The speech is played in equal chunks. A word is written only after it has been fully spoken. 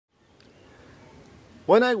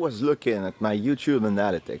When I was looking at my YouTube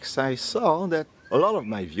analytics, I saw that a lot of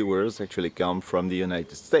my viewers actually come from the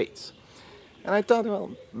United States. And I thought, well,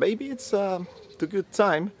 maybe it's a good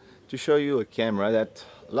time to show you a camera that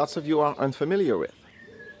lots of you are unfamiliar with.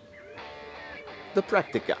 The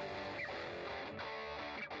Praktica.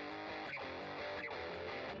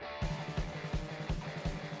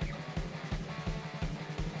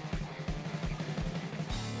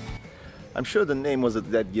 I'm sure the name was a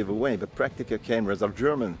dead giveaway, but Praktica cameras are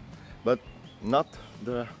German, but not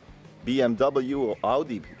the BMW or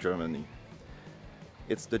Audi Germany.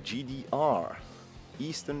 It's the GDR,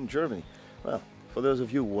 Eastern Germany. Well, for those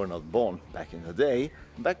of you who were not born back in the day,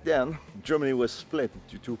 back then Germany was split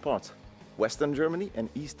into two parts, Western Germany and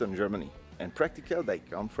Eastern Germany. And Praktica, they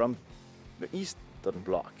come from the Eastern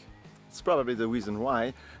Bloc. It's probably the reason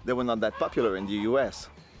why they were not that popular in the US.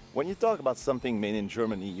 When you talk about something made in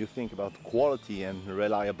Germany, you think about quality and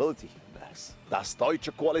reliability. Das deutsche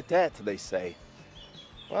Qualität, they say.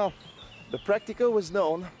 Well, the Praktica was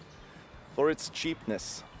known for its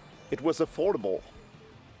cheapness. It was affordable.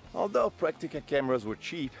 Although Praktica cameras were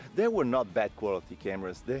cheap, they were not bad quality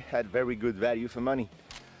cameras. They had very good value for money.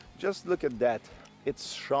 Just look at that.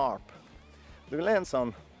 It's sharp. The lens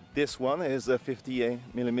on this one is a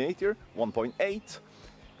 50mm 1.8,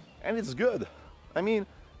 and it's good. I mean,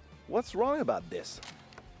 what's wrong about this?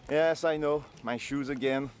 Yes, I know, my shoes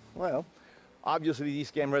again. Well, obviously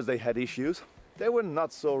these cameras, they had issues. They were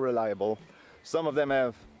not so reliable. Some of them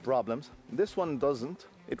have problems. This one doesn't.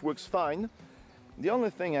 It works fine. The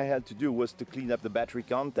only thing I had to do was to clean up the battery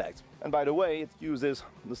contacts. And by the way, it uses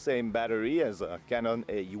the same battery as a Canon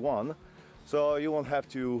AE1, so you won't have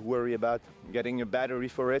to worry about getting a battery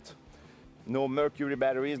for it. No mercury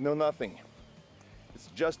batteries, no nothing. It's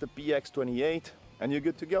just a PX28 and you're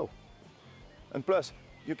good to go. And plus,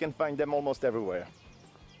 you can find them almost everywhere.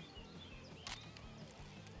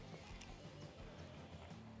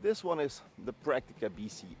 This one is the Praktica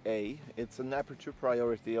BCA. It's an aperture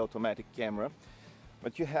priority automatic camera,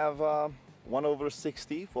 but you have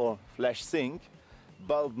 1/60 for flash sync,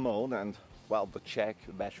 bulb mode, and well, the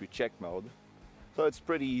battery check mode. So it's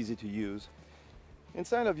pretty easy to use.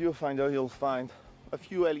 Inside of viewfinder, you'll find a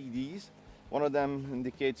few LEDs. One of them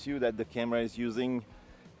indicates you that the camera is using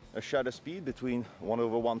a shutter speed between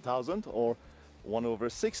 1/1000 or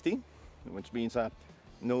 1/60, which means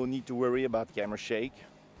no need to worry about camera shake.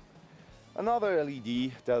 Another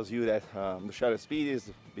LED tells you that the shutter speed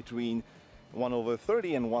is between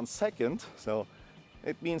 1/30 and 1 second, so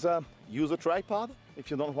it means use a tripod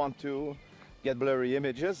if you don't want to get blurry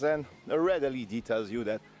images, and a red LED tells you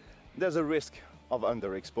that there's a risk of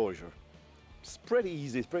underexposure. It's pretty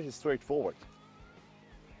easy, it's pretty straightforward.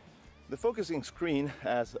 The focusing screen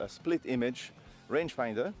has a split image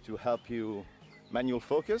rangefinder to help you manual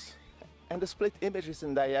focus, and the split image is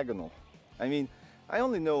in diagonal. I mean, I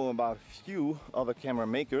only know about a few other camera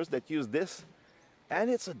makers that use this, and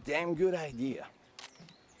it's a damn good idea.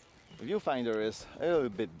 The viewfinder is a little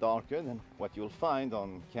bit darker than what you'll find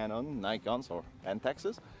on Canon, Nikons or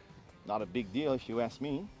Pentaxes. Not a big deal if you ask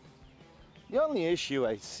me. The only issue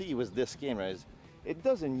I see with this camera is it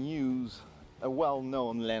doesn't use a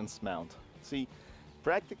well-known lens mount. See,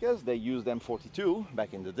 Prakticas, they used M42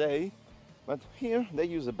 back in the day, but here they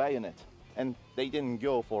use a bayonet, and they didn't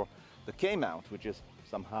go for the K-mount, which is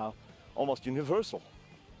somehow almost universal.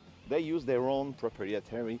 They use their own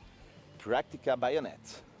proprietary Praktica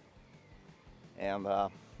bayonet. And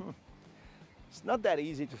it's not that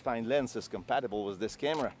easy to find lenses compatible with this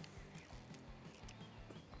camera.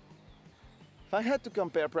 If I had to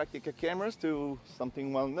compare Praktica cameras to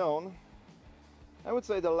something well-known, I would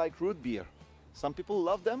say they're like root beer. Some people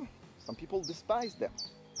love them, some people despise them.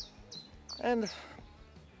 And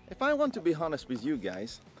if I want to be honest with you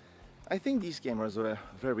guys, I think these cameras are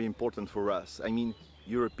very important for us, I mean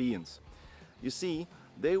Europeans. You see,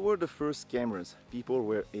 they were the first cameras people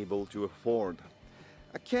were able to afford.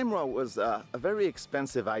 A camera was a very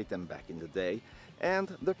expensive item back in the day, and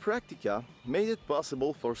the Praktica made it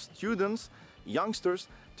possible for students, youngsters,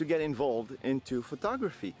 to get involved into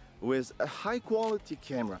photography with a high quality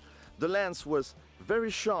camera. The lens was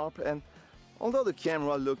very sharp, and although the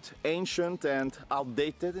camera looked ancient and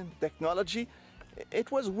outdated in technology,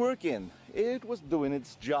 it was working, it was doing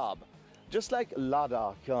its job. Just like a lot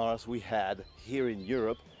of cars we had here in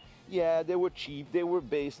Europe, yeah, they were cheap, they were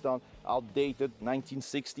based on outdated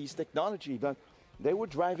 1960s technology, but they were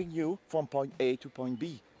driving you from point A to point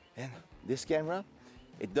B. And this camera,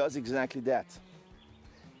 it does exactly that.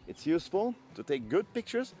 It's useful to take good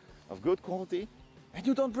pictures of good quality, and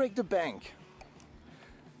you don't break the bank.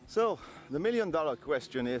 So, the $1 million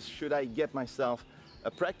question is, should I get myself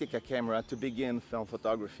a Praktica camera to begin film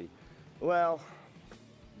photography? Well,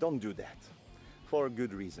 don't do that, for a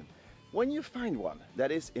good reason. When you find one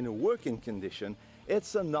that is in a working condition,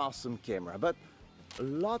 it's an awesome camera, but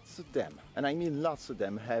lots of them, and I mean lots of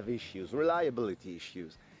them, have issues, reliability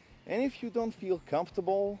issues. And if you don't feel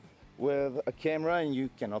comfortable with a camera and you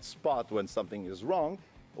cannot spot when something is wrong,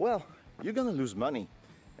 well, you're gonna lose money.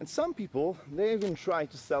 And some people, they even try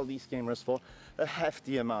to sell these cameras for a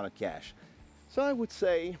hefty amount of cash. So I would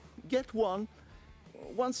say, get one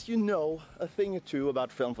once you know a thing or two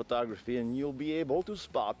about film photography, and you'll be able to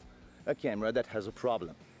spot a camera that has a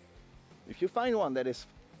problem. If you find one that is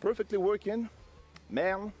perfectly working,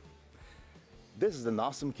 man, this is an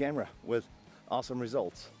awesome camera with awesome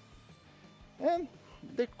results. And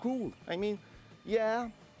they're cool. I mean, yeah,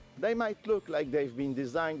 they might look like they've been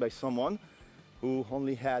designed by someone who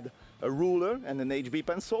only had a ruler and an HB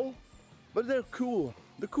pencil, but they're cool.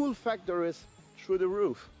 The cool factor is through the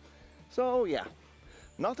roof. So yeah,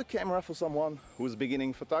 not a camera for someone who's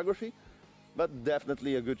beginning photography, but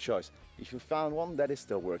definitely a good choice if you found one that is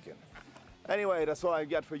still working. Anyway, that's all I've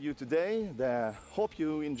got for you today. Hope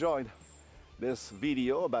you enjoyed this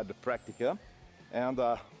video about the Praktica, and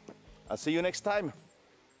I'll see you next time.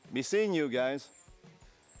 Be seeing you guys.